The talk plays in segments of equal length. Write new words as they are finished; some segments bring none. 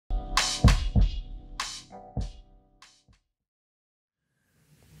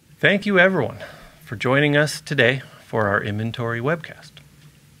Thank you everyone for joining us today for our inventory webcast.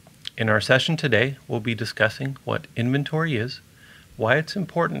 In our session today, we'll be discussing what inventory is, why it's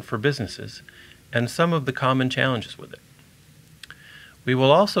important for businesses, and some of the common challenges with it. We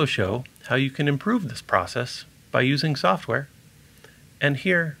will also show how you can improve this process by using software and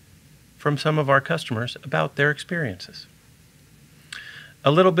hear from some of our customers about their experiences. A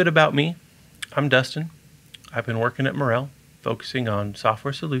little bit about me. I'm Dustin. I've been working at Morel, focusing on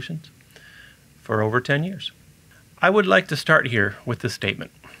software solutions for over 10 years. I would like to start here with this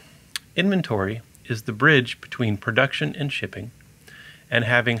statement. Inventory is the bridge between production and shipping, and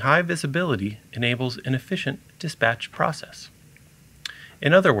having high visibility enables an efficient dispatch process.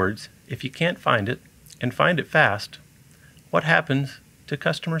 In other words, if you can't find it, and find it fast, what happens to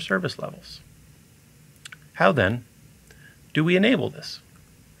customer service levels? How then do we enable this?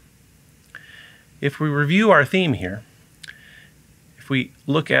 If we review our theme here, if we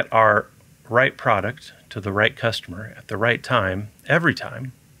look at our right product to the right customer at the right time, every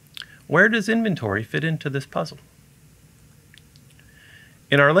time, where does inventory fit into this puzzle?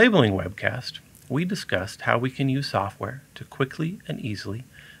 In our labeling webcast, we discussed how we can use software to quickly and easily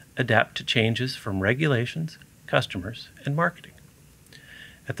adapt to changes from regulations, customers, and marketing.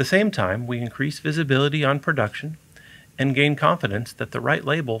 At the same time, we increase visibility on production and gain confidence that the right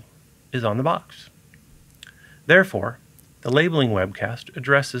label is on the box. Therefore, the labeling webcast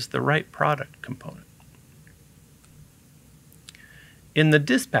addresses the right product component. In the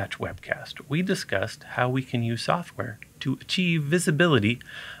dispatch webcast, we discussed how we can use software to achieve visibility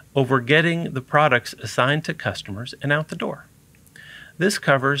over getting the products assigned to customers and out the door. This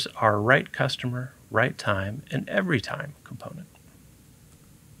covers our right customer, right time, and every time component.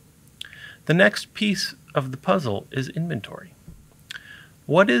 The next piece of the puzzle is inventory.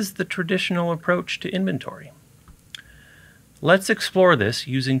 What is the traditional approach to inventory? Let's explore this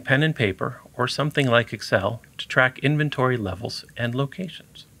using pen and paper or something like Excel to track inventory levels and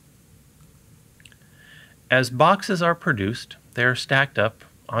locations. As boxes are produced, they are stacked up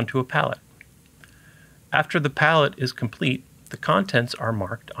onto a pallet. After the pallet is complete, the contents are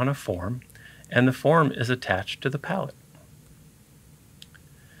marked on a form, and the form is attached to the pallet.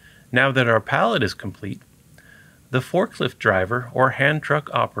 Now that our pallet is complete, the forklift driver or hand truck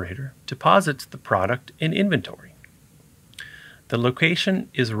operator deposits the product in inventory. The location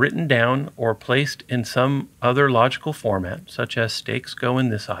is written down or placed in some other logical format, such as steaks go in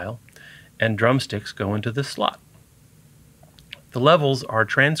this aisle and drumsticks go into this slot. The levels are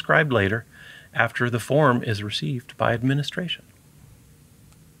transcribed later after the form is received by administration.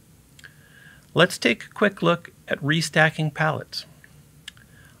 Let's take a quick look at restacking pallets.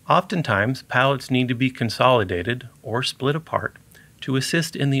 Oftentimes, pallets need to be consolidated or split apart to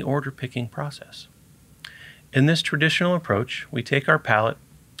assist in the order picking process. In this traditional approach, we take our pallet,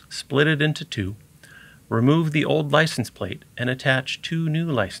 split it into two, remove the old license plate, and attach two new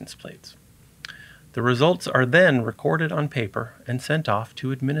license plates. The results are then recorded on paper and sent off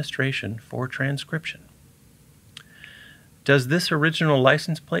to administration for transcription. Does this original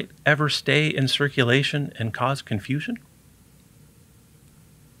license plate ever stay in circulation and cause confusion?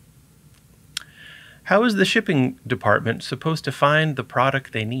 How is the shipping department supposed to find the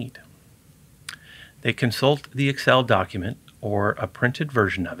product they need? They consult the Excel document or a printed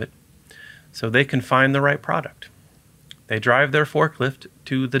version of it so they can find the right product. They drive their forklift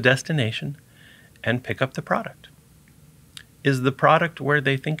to the destination and pick up the product. Is the product where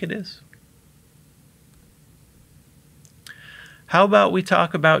they think it is? How about we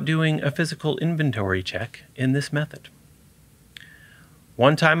talk about doing a physical inventory check in this method?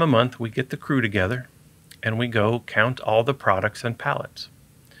 One time a month, we get the crew together and we go count all the products and pallets.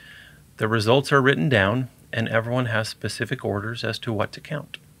 The results are written down and everyone has specific orders as to what to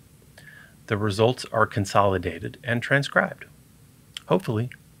count. The results are consolidated and transcribed.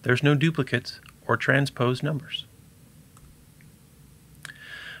 Hopefully, there's no duplicates or transposed numbers.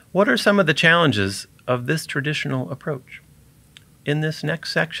 What are some of the challenges of this traditional approach? In this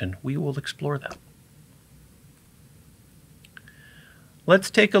next section, we will explore that. Let's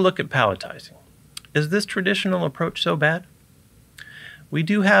take a look at palletizing. Is this traditional approach so bad? We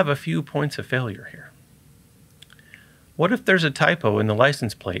do have a few points of failure here. What if there's a typo in the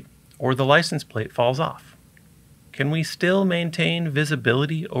license plate or the license plate falls off? Can we still maintain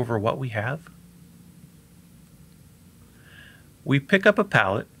visibility over what we have? We pick up a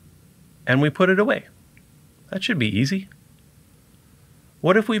pallet and we put it away. That should be easy.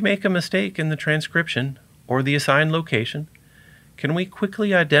 What if we make a mistake in the transcription or the assigned location? Can we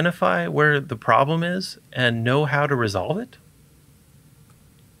quickly identify where the problem is and know how to resolve it?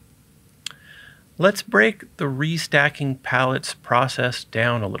 Let's break the restacking pallets process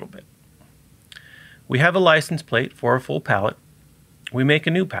down a little bit. We have a license plate for a full pallet. We make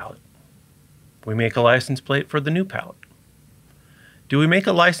a new pallet. We make a license plate for the new pallet. Do we make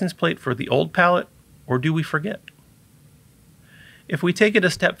a license plate for the old pallet, or do we forget? If we take it a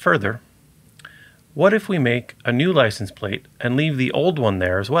step further, what if we make a new license plate and leave the old one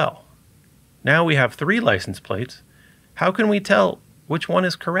there as well? Now we have 3 license plates. How can we tell which one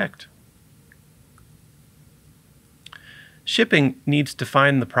is correct? Shipping needs to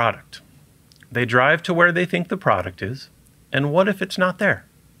find the product. They drive to where they think the product is, and what if it's not there?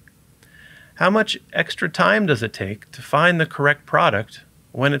 How much extra time does it take to find the correct product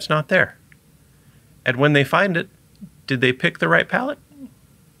when it's not there? And when they find it, did they pick the right pallet?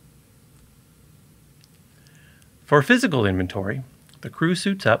 For physical inventory, the crew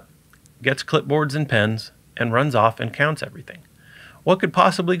suits up, gets clipboards and pens, and runs off and counts everything. What could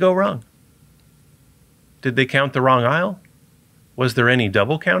possibly go wrong? Did they count the wrong aisle? Was there any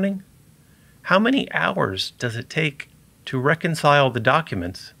double counting? How many hours does it take to reconcile the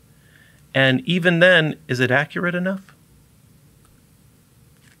documents? And even then, is it accurate enough?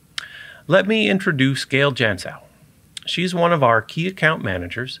 Let me introduce Gail Jansow. She's one of our key account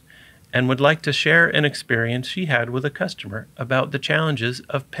managers and would like to share an experience she had with a customer about the challenges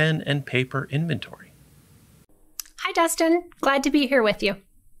of pen and paper inventory. Hi, Dustin. Glad to be here with you.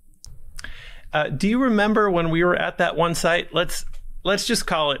 Do you remember when we were at that one site? Let's just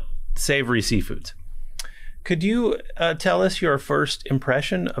call it Savory Seafoods. Could you tell us your first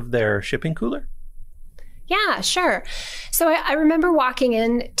impression of their shipping cooler? Yeah, sure. So I remember walking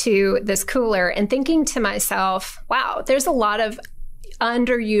into this cooler and thinking to myself, wow, there's a lot of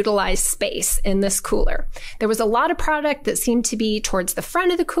underutilized space in this cooler. There was a lot of product that seemed to be towards the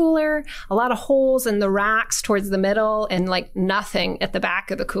front of the cooler, a lot of holes in the racks towards the middle, and like nothing at the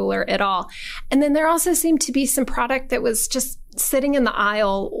back of the cooler at all. And then there also seemed to be some product that was just sitting in the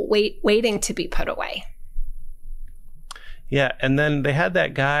aisle waiting to be put away. Yeah, and then they had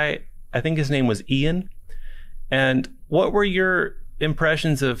that guy, I think his name was Ian. And what were your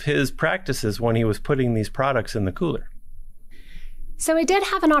impressions of his practices when he was putting these products in the cooler? So I did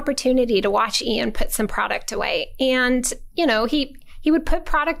have an opportunity to watch Ian put some product away. And, you know, he would put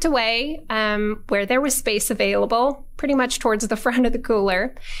product away where there was space available, pretty much towards the front of the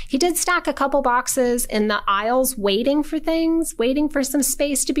cooler. He did stack a couple boxes in the aisles waiting for things, waiting for some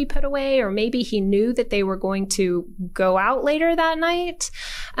space to be put away, or maybe he knew that they were going to go out later that night.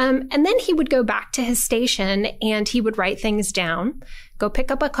 And then he would go back to his station and he would write things down, go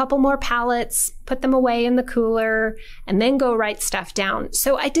pick up a couple more pallets, put them away in the cooler, and then go write stuff down.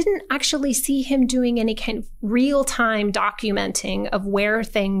 So I didn't actually see him doing any kind of real-time documenting of where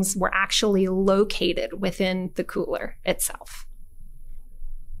things were actually located within the cooler itself.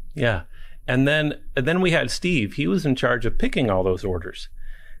 Yeah. And then we had Steve. He was in charge of picking all those orders.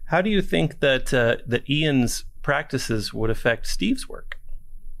 How do you think that Ian's practices would affect Steve's work?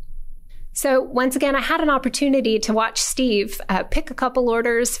 So once again, I had an opportunity to watch Steve pick a couple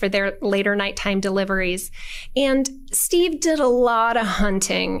orders for their later nighttime deliveries. And Steve did a lot of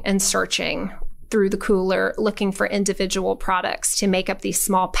hunting and searching through the cooler, looking for individual products to make up these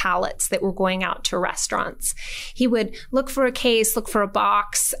small pallets that were going out to restaurants. He would look for a case, look for a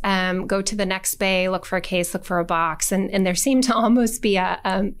box, go to the next bay, look for a case, look for a box. And there seemed to almost be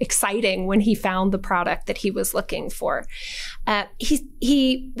exciting when he found the product that he was looking for.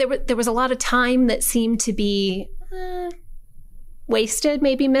 There was a lot of time that seemed to be wasted,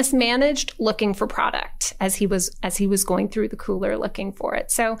 maybe mismanaged, looking for product as he was going through the cooler looking for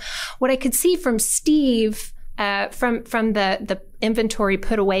it. So what I could see from Steve, from the inventory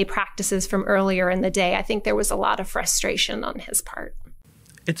put away practices from earlier in the day, I think there was a lot of frustration on his part.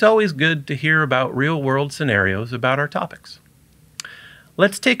 It's always good to hear about real-world scenarios about our topics.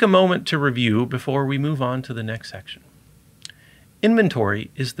 Let's take a moment to review before we move on to the next section.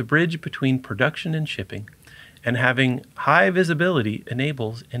 Inventory is the bridge between production and shipping, and having high visibility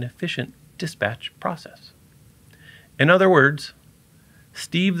enables an efficient dispatch process. In other words,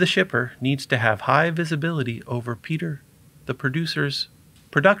 Steve the shipper needs to have high visibility over Peter the producer's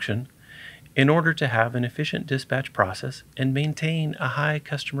production in order to have an efficient dispatch process and maintain a high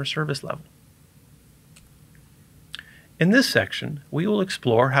customer service level. In this section, we will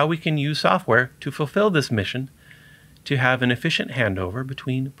explore how we can use software to fulfill this mission to have an efficient handover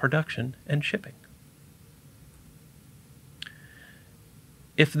between production and shipping.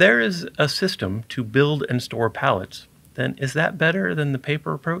 If there is a system to build and store pallets, then is that better than the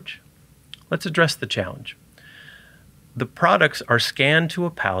paper approach? Let's address the challenge. The products are scanned to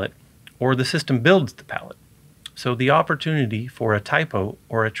a pallet, or the system builds the pallet. So the opportunity for a typo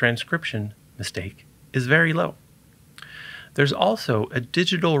or a transcription mistake is very low. There's also a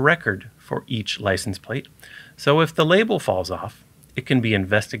digital record for each license plate, so if the label falls off, it can be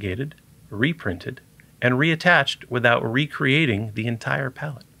investigated, reprinted, and reattached without recreating the entire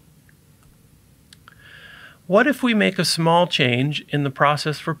pallet. What if we make a small change in the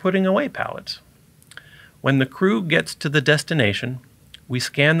process for putting away pallets? When the crew gets to the destination, we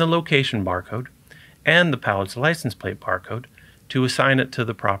scan the location barcode and the pallet's license plate barcode to assign it to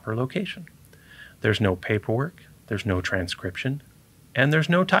the proper location. There's no paperwork, there's no transcription, and there's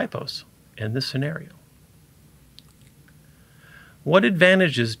no typos in this scenario. What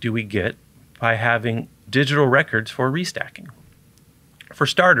advantages do we get by having digital records for restacking? For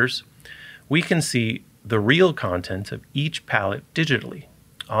starters, we can see the real contents of each pallet digitally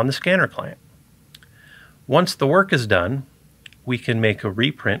on the scanner client. Once the work is done, we can make a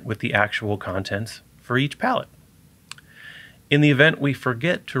reprint with the actual contents for each pallet. In the event we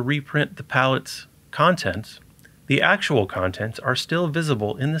forget to reprint the pallet's contents, the actual contents are still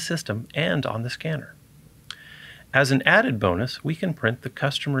visible in the system and on the scanner. As an added bonus, we can print the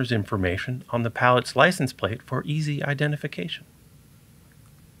customer's information on the pallet's license plate for easy identification.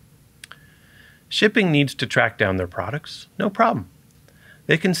 Shipping needs to track down their products, no problem.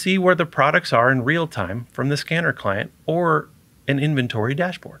 They can see where the products are in real time from the scanner client or an inventory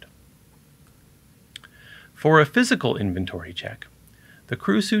dashboard. For a physical inventory check, the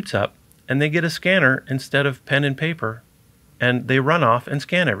crew suits up and they get a scanner instead of pen and paper, and they run off and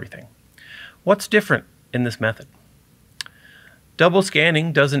scan everything. What's different in this method? Double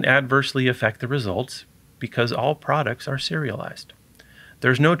scanning doesn't adversely affect the results because all products are serialized.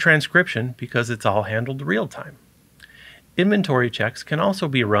 There's no transcription because it's all handled real time. Inventory checks can also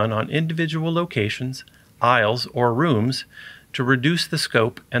be run on individual locations, aisles, or rooms to reduce the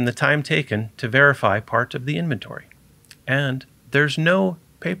scope and the time taken to verify part of the inventory. And there's no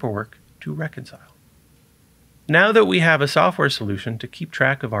paperwork to reconcile. Now that we have a software solution to keep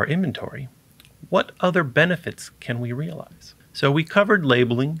track of our inventory, what other benefits can we realize? So we covered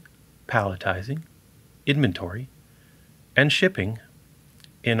labeling, palletizing, inventory, and shipping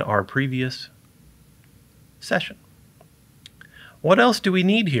in our previous session. What else do we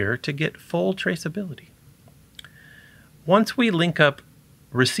need here to get full traceability? Once we link up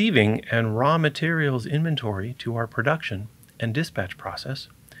receiving and raw materials inventory to our production and dispatch process,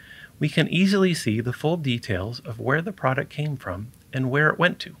 we can easily see the full details of where the product came from and where it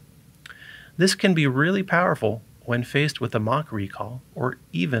went to. This can be really powerful when faced with a mock recall or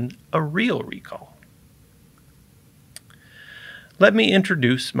even a real recall. Let me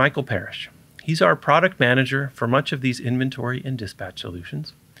introduce Michael Parrish. He's our product manager for much of these inventory and dispatch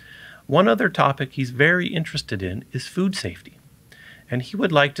solutions. One other topic he's very interested in is food safety, and he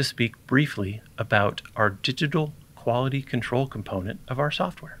would like to speak briefly about our digital quality control component of our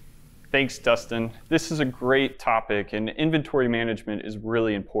software. Thanks, Dustin. This is a great topic, and inventory management is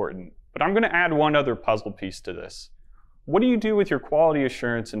really important. But I'm going to add one other puzzle piece to this. What do you do with your quality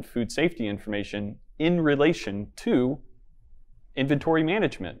assurance and food safety information in relation to inventory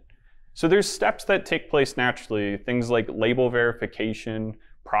management? So there's steps that take place naturally, things like label verification,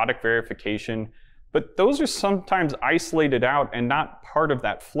 product verification, but those are sometimes isolated out and not part of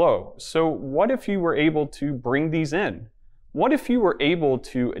that flow. So what if you were able to bring these in? What if you were able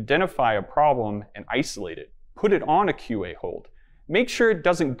to identify a problem and isolate it, put it on a QA hold, make sure it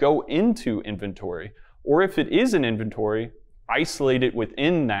doesn't go into inventory, or if it is an inventory, isolate it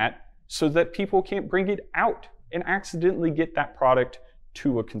within that so that people can't bring it out and accidentally get that product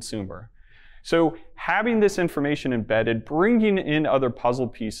to a consumer. So having this information embedded, bringing in other puzzle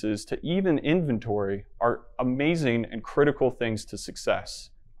pieces to even inventory are amazing and critical things to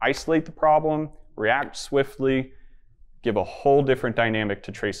success. Isolate the problem, react swiftly, give a whole different dynamic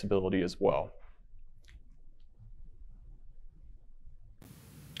to traceability as well.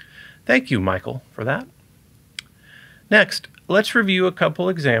 Thank you, Michael, for that. Next, let's review a couple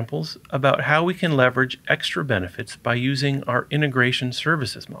examples about how we can leverage extra benefits by using our integration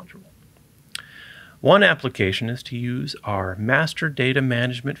services module. One application is to use our master data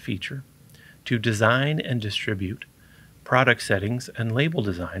management feature to design and distribute product settings and label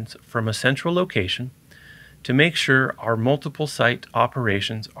designs from a central location to make sure our multiple site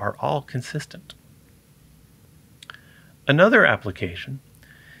operations are all consistent. Another application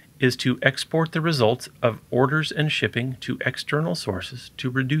is to export the results of orders and shipping to external sources to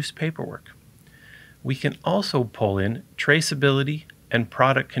reduce paperwork. We can also pull in traceability and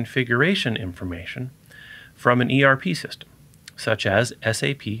product configuration information from an ERP system, such as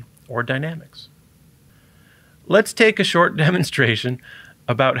SAP or Dynamics. Let's take a short demonstration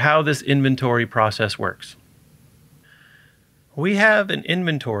about how this inventory process works. We have an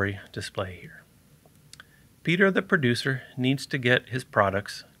inventory display here. Peter, the producer, needs to get his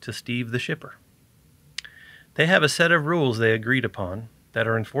products to Steve, the shipper. They have a set of rules they agreed upon that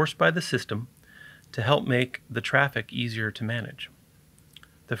are enforced by the system to help make the traffic easier to manage.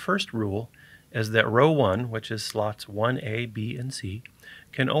 The first rule is that row 1, which is slots 1A, B, and C,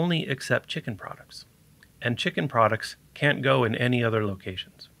 can only accept chicken products, and chicken products can't go in any other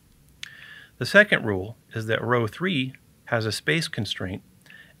locations. The second rule is that row 3 has a space constraint,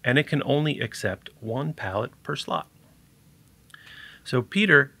 and it can only accept 1 pallet per slot. So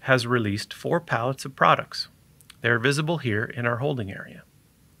Peter has released 4 pallets of products. They're visible here in our holding area.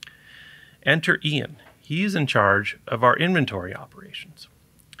 Enter Ian. He's in charge of our inventory operations.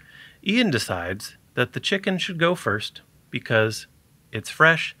 Ian decides that the chicken should go first because it's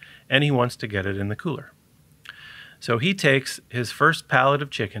fresh and he wants to get it in the cooler. So he takes his first pallet of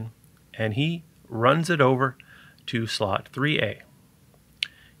chicken and he runs it over to slot 3A.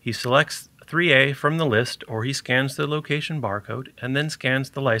 He selects 3A from the list, or he scans the location barcode and then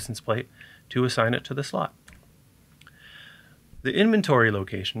scans the license plate to assign it to the slot. The inventory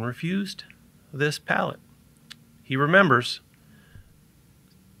location refused this pallet. He remembers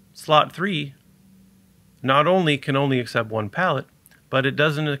slot 3 not only can only accept 1 pallet, but it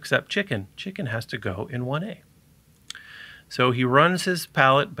doesn't accept chicken. Chicken has to go in 1A. So he runs his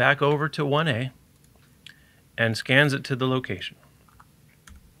pallet back over to 1A and scans it to the location.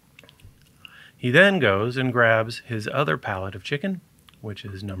 He then goes and grabs his other pallet of chicken, which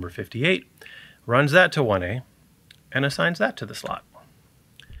is number 58, runs that to 1A, and assigns that to the slot.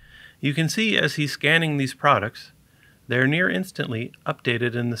 You can see as he's scanning these products, they're near instantly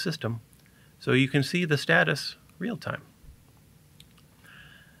updated in the system, so you can see the status real time.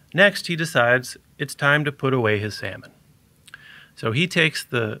 Next, he decides it's time to put away his salmon. So he takes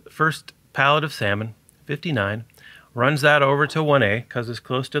the first pallet of salmon, 59, runs that over to 1A because it's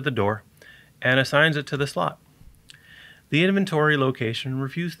close to the door, and assigns it to the slot. The inventory location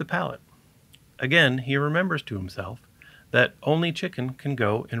refused the pallet. Again, he remembers to himself that only chicken can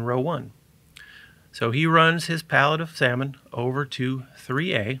go in row 1. So he runs his pallet of salmon over to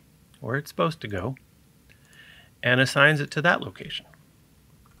 3A, where it's supposed to go, and assigns it to that location.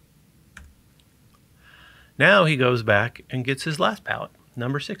 Now he goes back and gets his last pallet,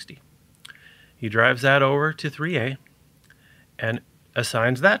 number 60. He drives that over to 3A and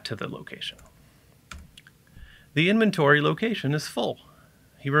assigns that to the location. The inventory location is full.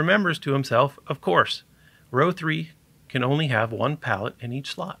 He remembers to himself, of course, row 3 can only have 1 pallet in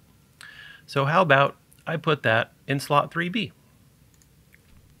each slot. So how about I put that in slot 3B?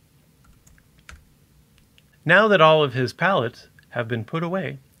 Now that all of his pallets have been put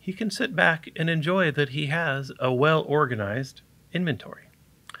away, he can sit back and enjoy that he has a well-organized inventory.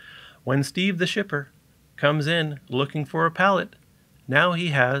 When Steve the shipper comes in looking for a pallet, now he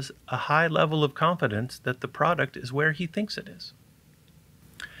has a high level of confidence that the product is where he thinks it is.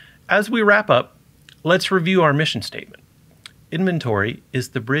 As we wrap up, let's review our mission statement. Inventory is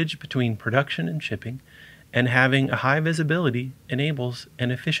the bridge between production and shipping, and having a high visibility enables an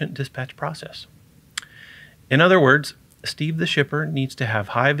efficient dispatch process. In other words, Steve the shipper needs to have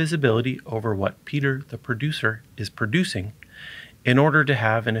high visibility over what Peter the producer is producing in order to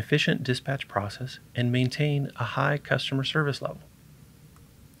have an efficient dispatch process and maintain a high customer service level.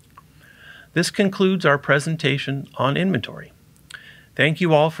 This concludes our presentation on inventory. Thank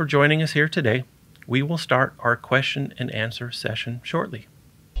you all for joining us here today. We will start our question and answer session shortly.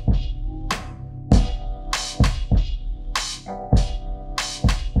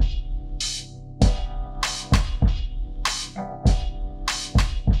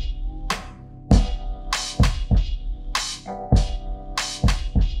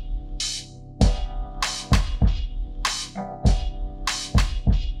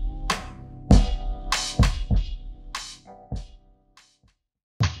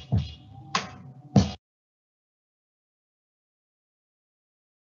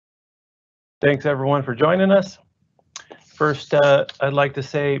 Thanks everyone for joining us. First, I'd like to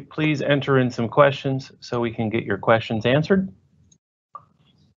say, please enter in some questions so we can get your questions answered.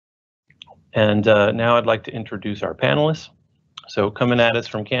 And now I'd like to introduce our panelists. So coming at us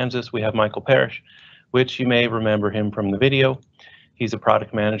from Kansas, we have Michael Parrish, which you may remember him from the video. He's a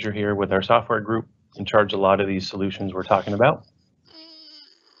product manager here with our software group, in charge of a lot of these solutions we're talking about.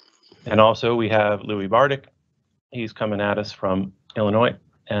 And also we have Louis Bardick. He's coming at us from Illinois,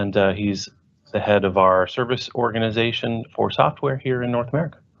 and he's the head of our service organization for software here in North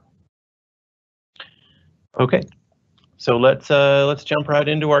America. Okay, so let's jump right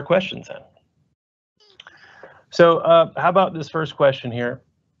into our questions then. So how about this first question here?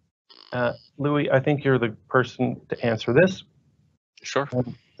 Louis, I think you're the person to answer this. Sure.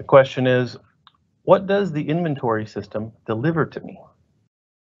 And the question is, what does the inventory system deliver to me?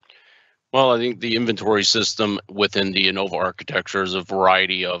 Well, I think the inventory system within the Innova architecture is a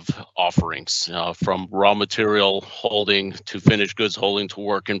variety of offerings, from raw material holding to finished goods holding to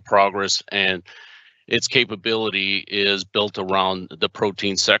work in progress. And its capability is built around the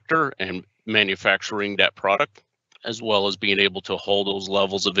protein sector and manufacturing that product, as well as being able to hold those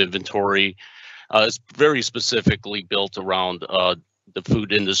levels of inventory. It's very specifically built around the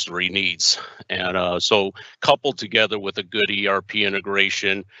food industry needs. And so, coupled together with a good ERP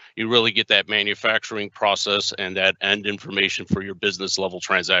integration, you really get that manufacturing process and that end information for your business level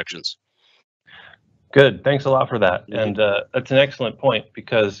transactions. Good. Thanks a lot for that. Mhm. And that's an excellent point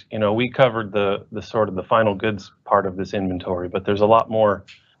because, we covered the sort of the final goods part of this inventory, but there's a lot more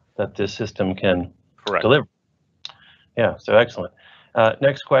that this system can Correct. deliver. Yeah, so excellent.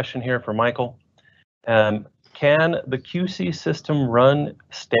 Next question here for Michael. Can the QC system run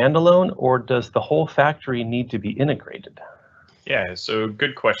standalone, or does the whole factory need to be integrated? Yeah, so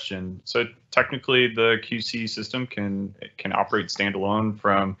good question. So technically, the QC system can operate standalone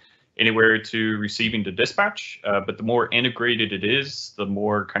from anywhere to receiving to dispatch. But the more integrated it is, the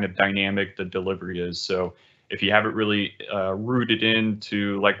more kind of dynamic the delivery is. So if you have it really rooted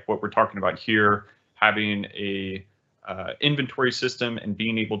into like what we're talking about here, having a inventory system and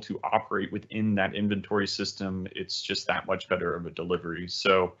being able to operate within that inventory system, it's just that much better of a delivery.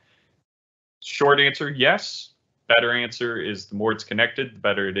 So short answer, yes. Better answer is the more it's connected, the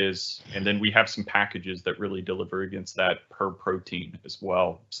better it is. And then we have some packages that really deliver against that per protein as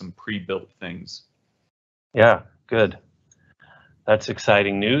well, some pre-built things. Yeah, good. That's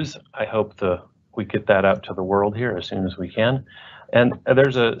exciting news. I hope we get that out to the world here as soon as we can. And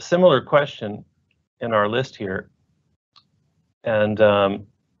there's a similar question in our list here. And hold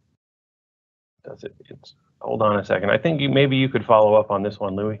on a second. I think maybe you could follow up on this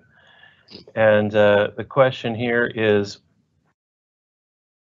one, Louis. And the question here is,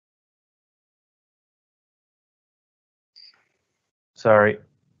 sorry,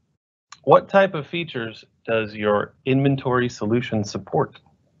 what type of features does your inventory solution support?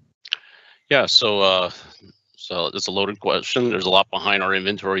 Yeah, so it's a loaded question. There's a lot behind our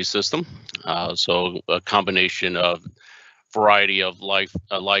inventory system. So a combination of variety of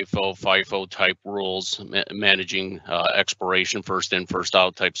LIFO, FIFO type rules, managing expiration, first in, first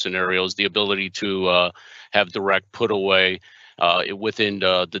out type scenarios, the ability to have direct put away within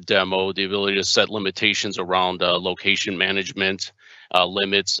the demo, the ability to set limitations around location management,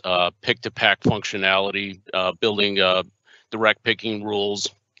 limits, pick to pack functionality, building direct picking rules.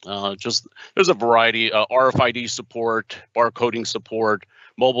 Just there's a variety, RFID support, barcoding support,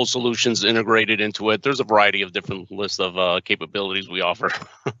 mobile solutions integrated into it. There's a variety of different lists of capabilities we offer.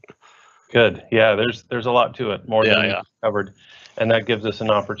 Good. Yeah, there's a lot to it, more than Yeah. we covered. And that gives us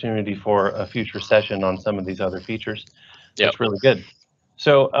an opportunity for a future session on some of these other features. That's really good.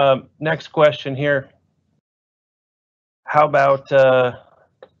 So next question here. How about, I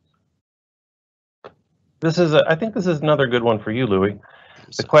think this is another good one for you, Louis.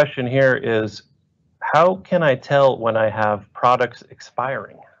 The question here is, how can I tell when I have products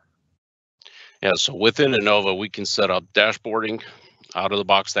expiring? Yeah, so within Innova, we can set up dashboarding,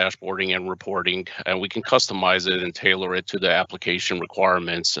 out-of-the-box dashboarding and reporting, and we can customize it and tailor it to the application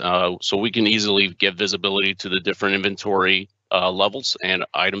requirements. So we can easily get visibility to the different inventory levels and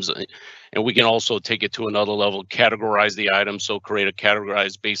items. And we can also take it to another level, categorize the items, so create a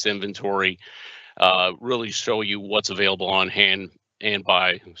categorized base inventory, really show you what's available on hand and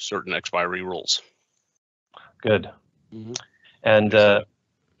by certain expiry rules. Good. Mm-hmm. And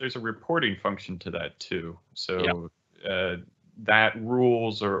there's a reporting function to that too. So that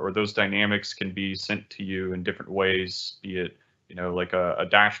rules or those dynamics can be sent to you in different ways, be it, like a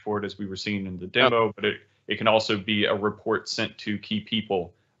dashboard as we were seeing in the demo, but it can also be a report sent to key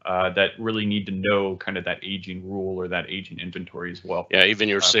people that really need to know kind of that aging rule or that aging inventory as well. Yeah, even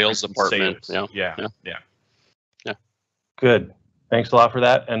your sales department. Sales. Yeah. Good. Thanks a lot for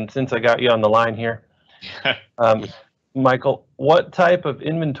that. And since I got you on the line here, Michael, what type of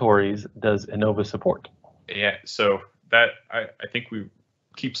inventories does Innova support? Yeah, so that I think we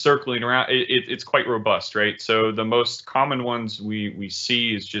keep circling around. It's quite robust, right? So the most common ones we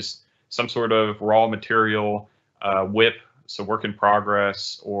see is just some sort of raw material, WIP, so work in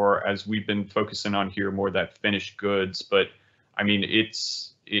progress, or as we've been focusing on here, more that finished goods. But I mean,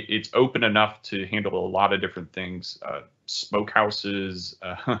 it's open enough to handle a lot of different things, smokehouses,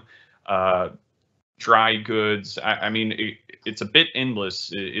 dry goods. I mean, it's a bit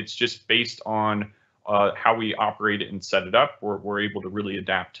endless. It's just based on how we operate it and set it up. We're able to really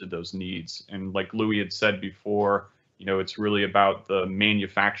adapt to those needs. And like Louis had said before, It's really about the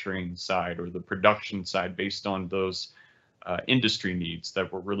manufacturing side or the production side based on those industry needs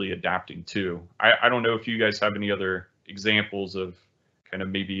that we're really adapting to. I don't know if you guys have any other examples of kind of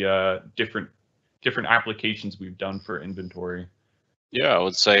maybe different applications we've done for inventory. Yeah, I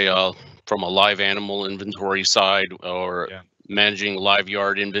would say from a live animal inventory side, or managing live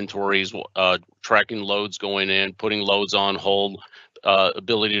yard inventories, tracking loads going in, putting loads on hold,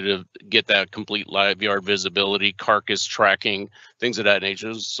 ability to get that complete live yard visibility, carcass tracking, things of that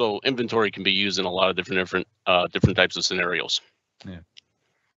nature. So inventory can be used in a lot of different types of scenarios.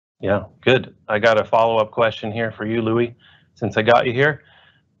 Yeah, good. I got a follow-up question here for you, Louis, since I got you here.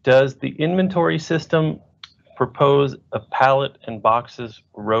 Does the inventory system propose a pallet and boxes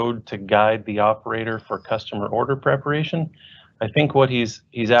road to guide the operator for customer order preparation? I think what he's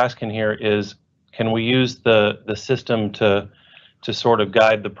asking here is, can we use the system to sort of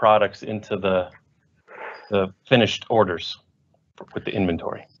guide the products into the finished orders with the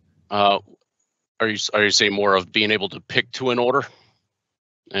inventory? Are you saying more of being able to pick to an order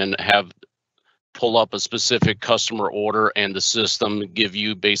and pull up a specific customer order and the system give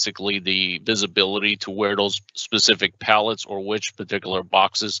you basically the visibility to where those specific pallets or which particular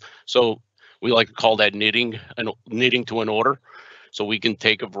boxes? So we like to call that knitting to an order. So we can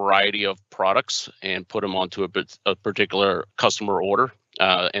take a variety of products and put them onto a particular customer order.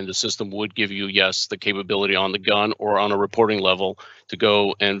 And the system would give you, yes, the capability on the gun or on a reporting level to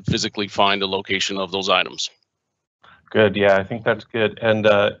go and physically find the location of those items. Good. Yeah, I think that's good. And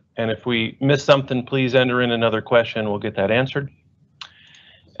if we miss something, please enter in another question. We'll get that answered.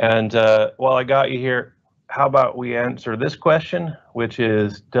 And while I got you here, how about we answer this question, which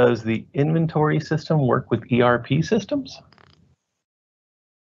is, does the inventory system work with ERP systems?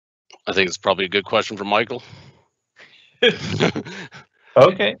 I think it's probably a good question for Michael.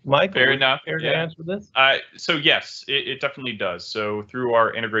 Okay, Mike, fair enough. Fair to answer this? So yes, it definitely does. So through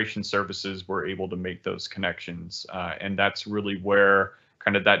our integration services, we're able to make those connections, and that's really where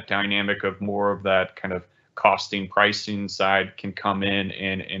kind of that dynamic of more of that kind of costing, pricing side can come in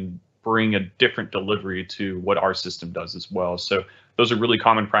and bring a different delivery to what our system does as well. So those are really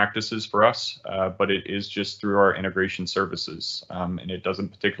common practices for us, but it is just through our integration services, and it doesn't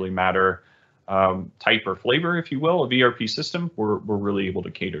particularly matter type or flavor, if you will, of ERP system. We're really able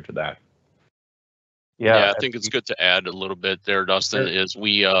to cater to that. Yeah, I think it's good to add a little bit there, Dustin. Sure. Is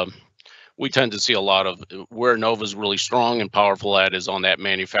we tend to see a lot of where Nova's really strong and powerful at is on that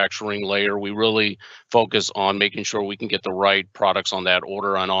manufacturing layer. We really focus on making sure we can get the right products on that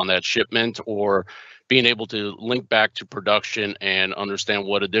order and on that shipment, or being able to link back to production and understand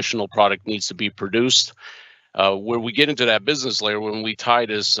what additional product needs to be produced. Where we get into that business layer, when we tie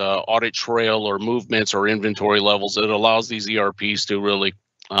this audit trail or movements or inventory levels, it allows these ERPs to really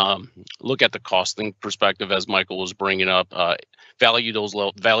look at the costing perspective, as Michael was bringing up, value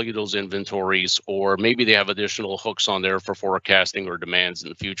those inventories, or maybe they have additional hooks on there for forecasting or demands in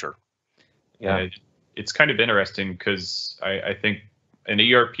the future. Yeah, it's kind of interesting because I think an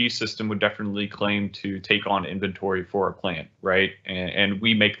ERP system would definitely claim to take on inventory for a plant, right? And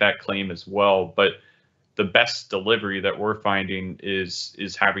we make that claim as well, but the best delivery that we're finding is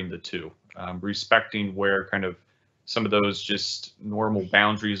having the two, respecting where kind of some of those just normal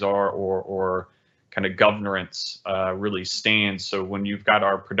boundaries are, or kind of governance really stands. So when you've got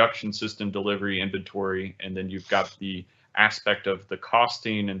our production system delivery inventory, and then you've got the aspect of the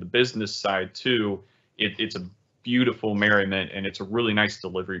costing and the business side too, it's a beautiful merriment, and it's a really nice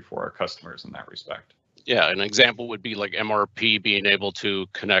delivery for our customers in that respect. Yeah, an example would be like MRP being able to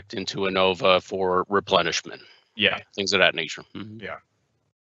connect into a Nova for replenishment. Yeah, things of that nature. Mm-hmm. Yeah.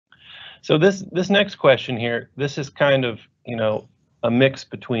 So this next question here, this is kind of, a mix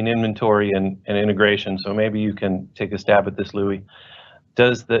between inventory and integration. So maybe you can take a stab at this, Louis.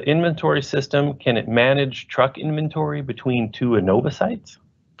 Does the inventory system, can it manage truck inventory between two Innova sites?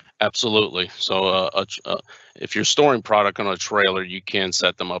 Absolutely. So if you're storing product on a trailer, you can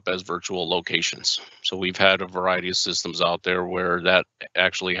set them up as virtual locations. So we've had a variety of systems out there where that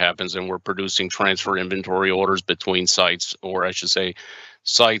actually happens, and we're producing transfer inventory orders between sites, or I should say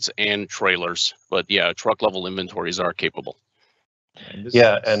sites and trailers. But yeah, truck level inventories are capable.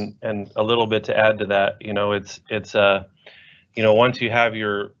 Yeah, and a little bit to add to that, it's once you have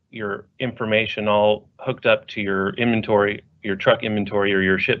your information all hooked up to your inventory, your truck inventory or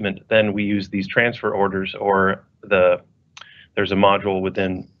your shipment, then we use these transfer orders, or there's a module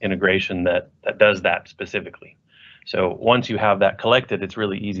within integration that does that specifically. So once you have that collected, it's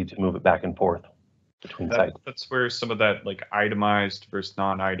really easy to move it back and forth. between sites. That's where some of that like itemized versus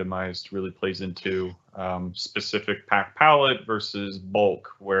non-itemized really plays into specific pack pallet versus bulk,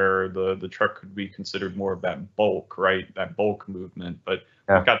 where the truck could be considered more of that bulk, right? That bulk movement, but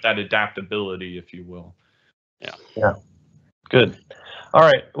we've got that adaptability, if you will. Yeah. Good. All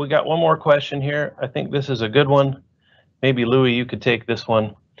right, we got one more question here. I think this is a good one. Maybe Louis, you could take this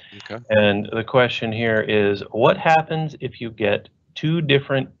one. Okay. And the question here is, what happens if you get two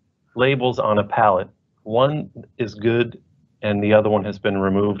different labels on a pallet? One is good and the other one has been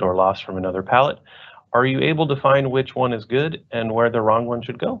removed or lost from another pallet. Are you able to find which one is good and where the wrong one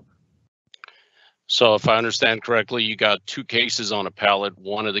should go? So if I understand correctly, you got two cases on a pallet.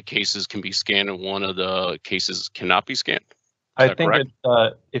 One of the cases can be scanned and one of the cases cannot be scanned. I think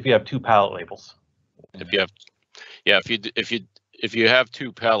it's if you have two pallet labels. If you have, yeah, if you have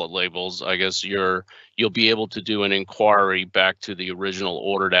two pallet labels, I guess you'll be able to do an inquiry back to the original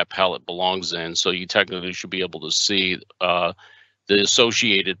order that pallet belongs in. So you technically should be able to see the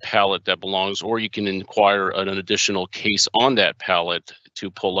associated pallet that belongs, or you can inquire an additional case on that pallet to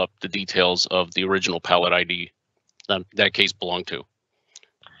pull up the details of the original pallet ID that case belonged to.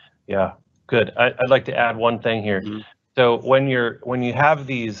 Yeah, good. I'd like to add one thing here. Mm-hmm. So when you have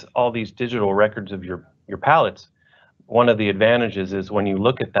all these digital records of your pallets, one of the advantages is when you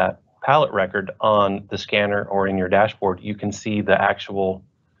look at that pallet record on the scanner or in your dashboard, you can see the actual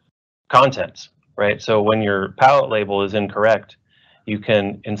contents, right? So when your pallet label is incorrect, you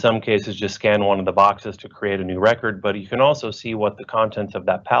can, in some cases, just scan one of the boxes to create a new record, but you can also see what the contents of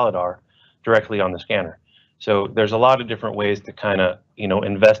that pallet are directly on the scanner. So there's a lot of different ways to kind of,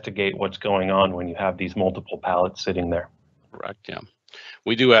 investigate what's going on when you have these multiple pallets sitting there. Correct, yeah.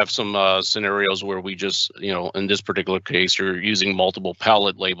 We do have some scenarios where we just, in this particular case, you're using multiple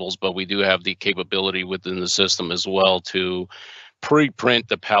pallet labels, but we do have the capability within the system as well to pre-print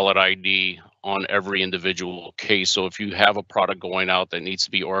the pallet ID on every individual case. So if you have a product going out that needs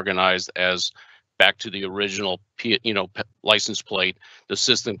to be organized as back to the original, license plate, the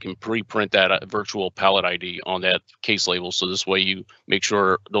system can pre-print that virtual pallet ID on that case label. So this way you make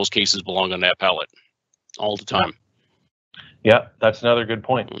sure those cases belong on that pallet all the time. Yeah, that's another good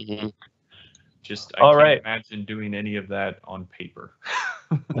point. Mm-hmm. I can't imagine doing any of that on paper.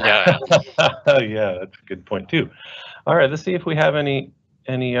 Yeah. Yeah, that's a good point too. All right, let's see if we have any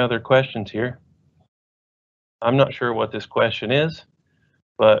other questions here. I'm not sure what this question is,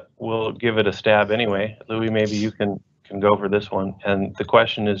 but we'll give it a stab anyway. Louis, maybe you can go for this one. And the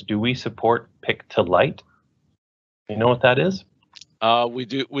question is, do we support pick to light? You know what that is? We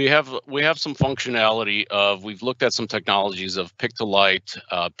do. We have some functionality of. We've looked at some technologies of pick to light,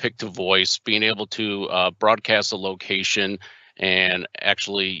 pick to voice, being able to broadcast a location and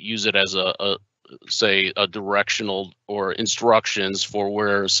actually use it as a directional or instructions for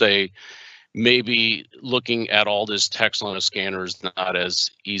where, say, maybe looking at all this text on a scanner is not as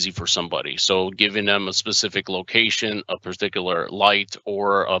easy for somebody. So giving them a specific location, a particular light,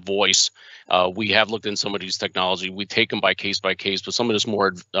 or a voice. We have looked in some of these technology. We take them by case, but some of these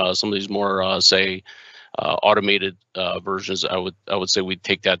more automated versions, I would say we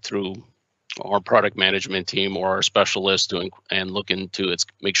take that through our product management team or our specialists and look into it,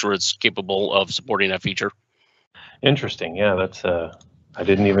 make sure it's capable of supporting that feature. Interesting. Yeah, that's I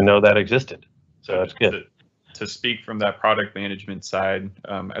didn't even know that existed. So that's good. To speak from that product management side,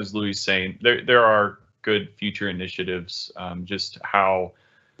 as Louis is saying, there are good future initiatives, just how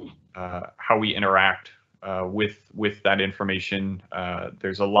we interact with that information.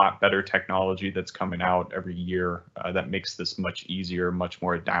 There's a lot better technology that's coming out every year that makes this much easier, much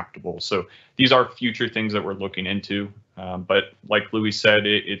more adaptable. So these are future things that we're looking into. But like Louis said,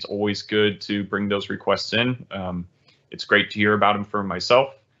 it's always good to bring those requests in. It's great to hear about them for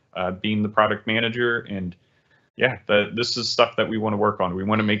myself, being the product manager. And yeah, this is stuff that we want to work on. We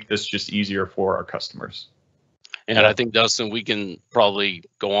want to make this just easier for our customers. And I think, Dustin, we can probably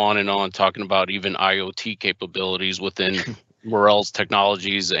go on and on talking about even IoT capabilities within Morel's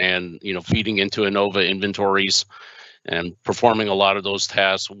technologies and, feeding into Innova inventories and performing a lot of those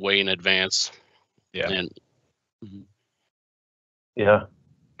tasks way in advance. Yeah. Yeah.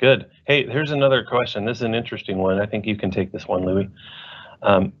 Good. Hey, here's another question. This is an interesting one. I think you can take this one, Louis.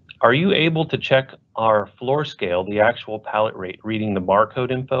 Are you able to check our floor scale, the actual pallet rate, reading the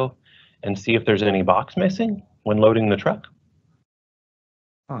barcode info, and see if there's any box missing when loading the truck?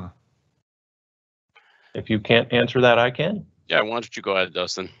 Huh. If you can't answer that, I can. Yeah, why don't you go ahead,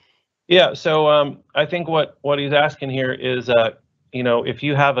 Dustin? Yeah, so I think what he's asking here is, if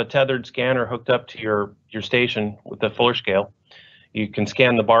you have a tethered scanner hooked up to your station with the floor scale, you can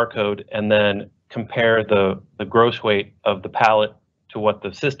scan the barcode and then compare the gross weight of the pallet to what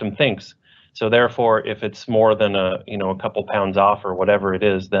the system thinks. So therefore, if it's more than a couple pounds off or whatever it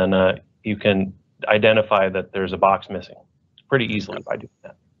is, then you can identify that there's a box missing pretty easily by doing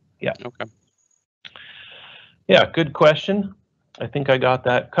that. Yeah. Okay. Yeah, good question. I think I got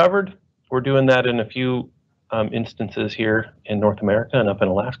that covered. We're doing that in a few instances here in North America and up in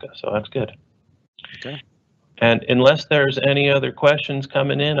Alaska, so that's good. Okay. And unless there's any other questions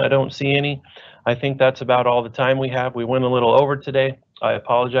coming in, I don't see any. I think that's about all the time we have. We went a little over today. I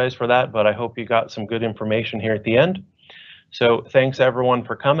apologize for that, but I hope you got some good information here at the end. So thanks everyone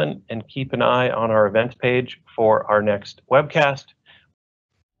for coming, and keep an eye on our events page for our next webcast.